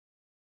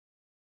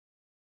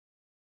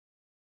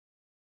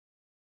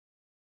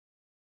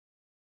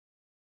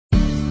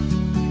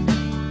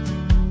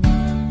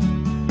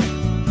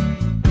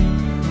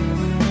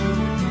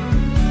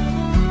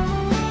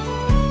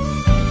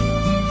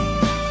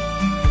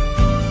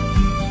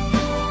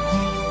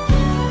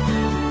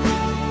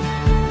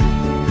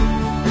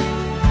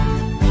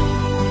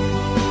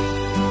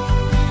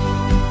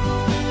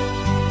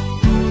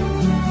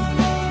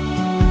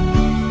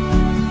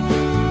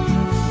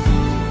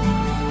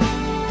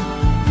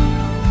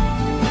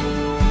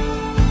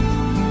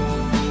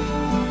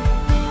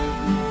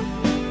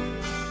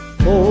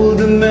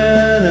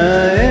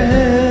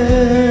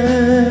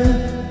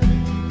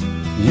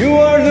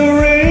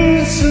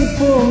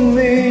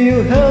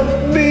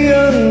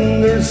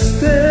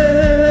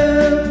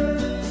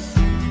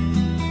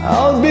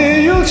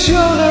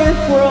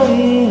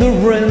from the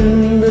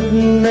rain that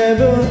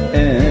never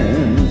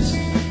ends.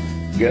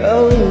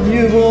 Girl,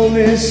 you've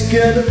always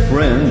got a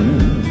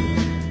friend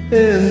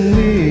in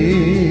me.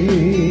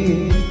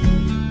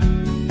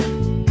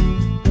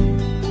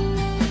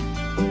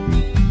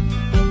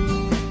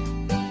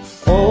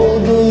 All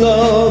the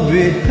love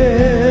we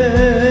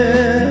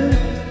had,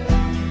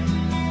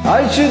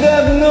 I should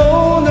have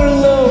known our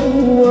love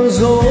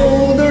was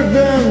older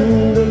than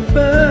the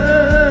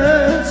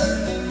past.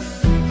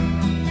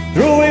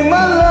 Throwing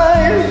my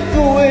life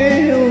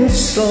away on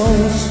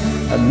songs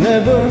I'd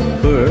never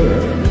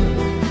heard,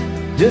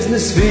 just the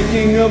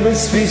speaking of a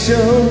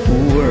special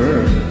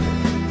word.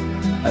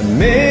 I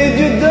made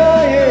you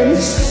die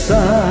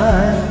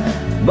inside,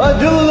 but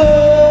you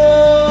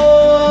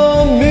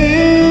love me.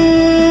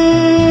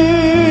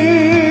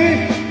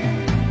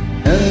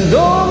 And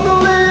don't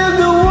believe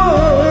the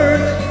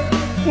word,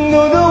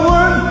 no, the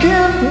word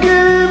can't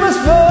give us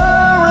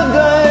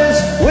paradise.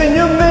 When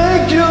you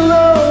make your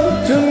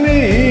love to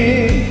me,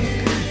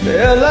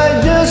 well, I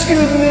just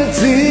couldn't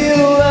see a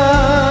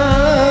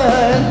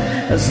line.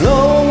 As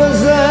long as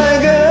I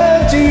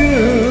got you,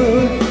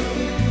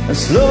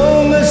 as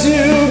long as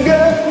you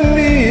got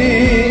me,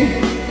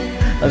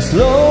 as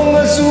long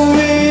as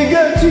we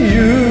got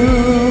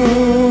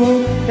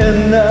you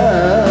and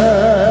I.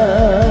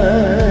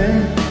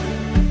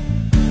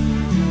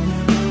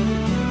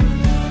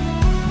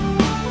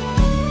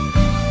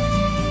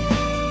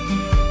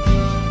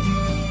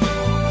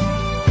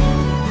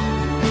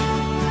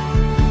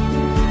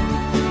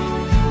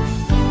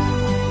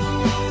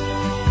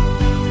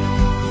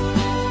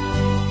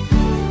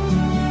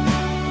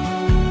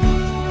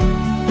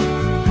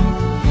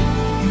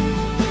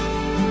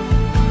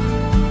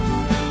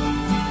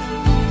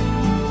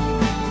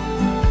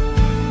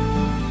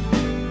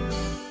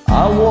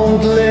 I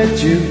won't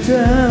let you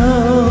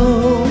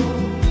down.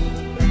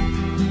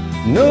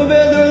 No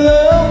better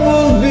love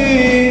will be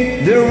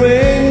there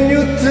when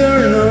you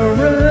turn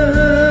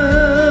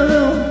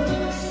around.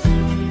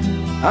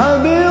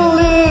 I'll be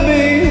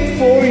living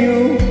for you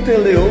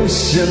till the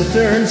ocean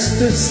turns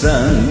to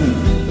sun.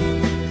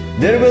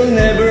 There will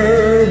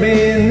never be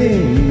any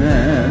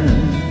man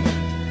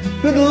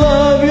who'd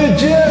love you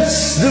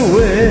just the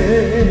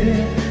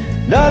way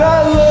that I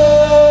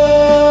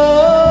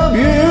love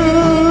you.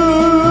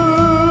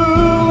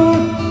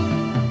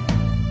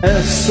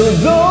 And so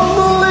don't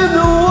believe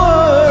the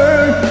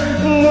word,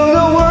 no,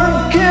 the word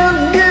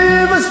can't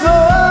give us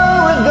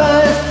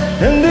paradise.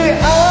 And the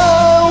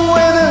hour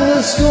within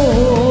the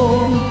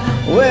storm,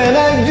 when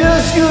I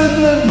just could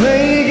not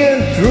make it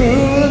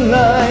through the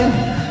night.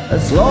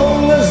 As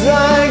long as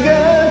I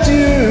got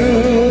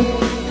you,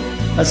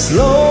 as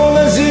long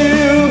as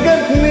you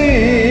got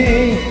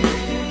me,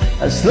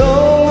 as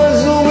long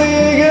as we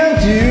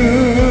got you.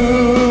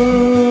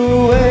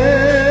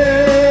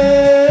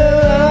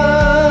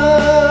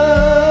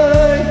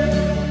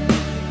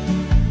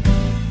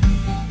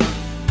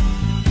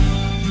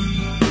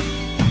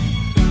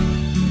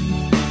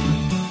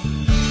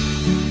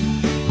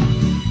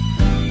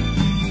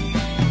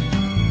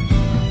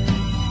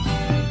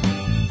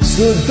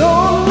 So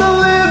don't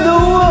believe the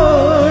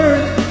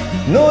word,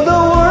 no, the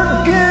word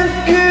can't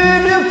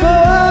give you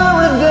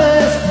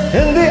paradise.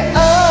 And the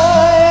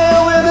eye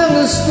within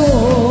the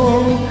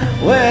storm,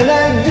 when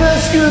I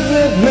just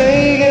couldn't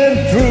make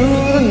it through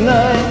the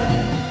night.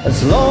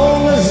 As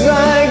long as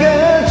I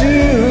got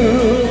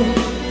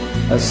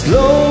you, as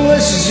long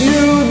as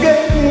you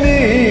get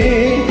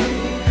me,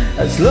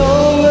 as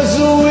long as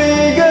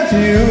we got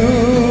you.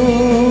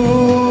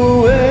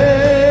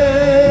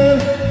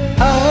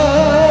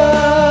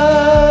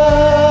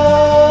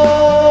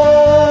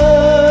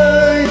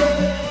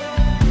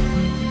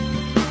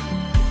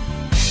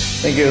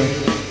 Thank you.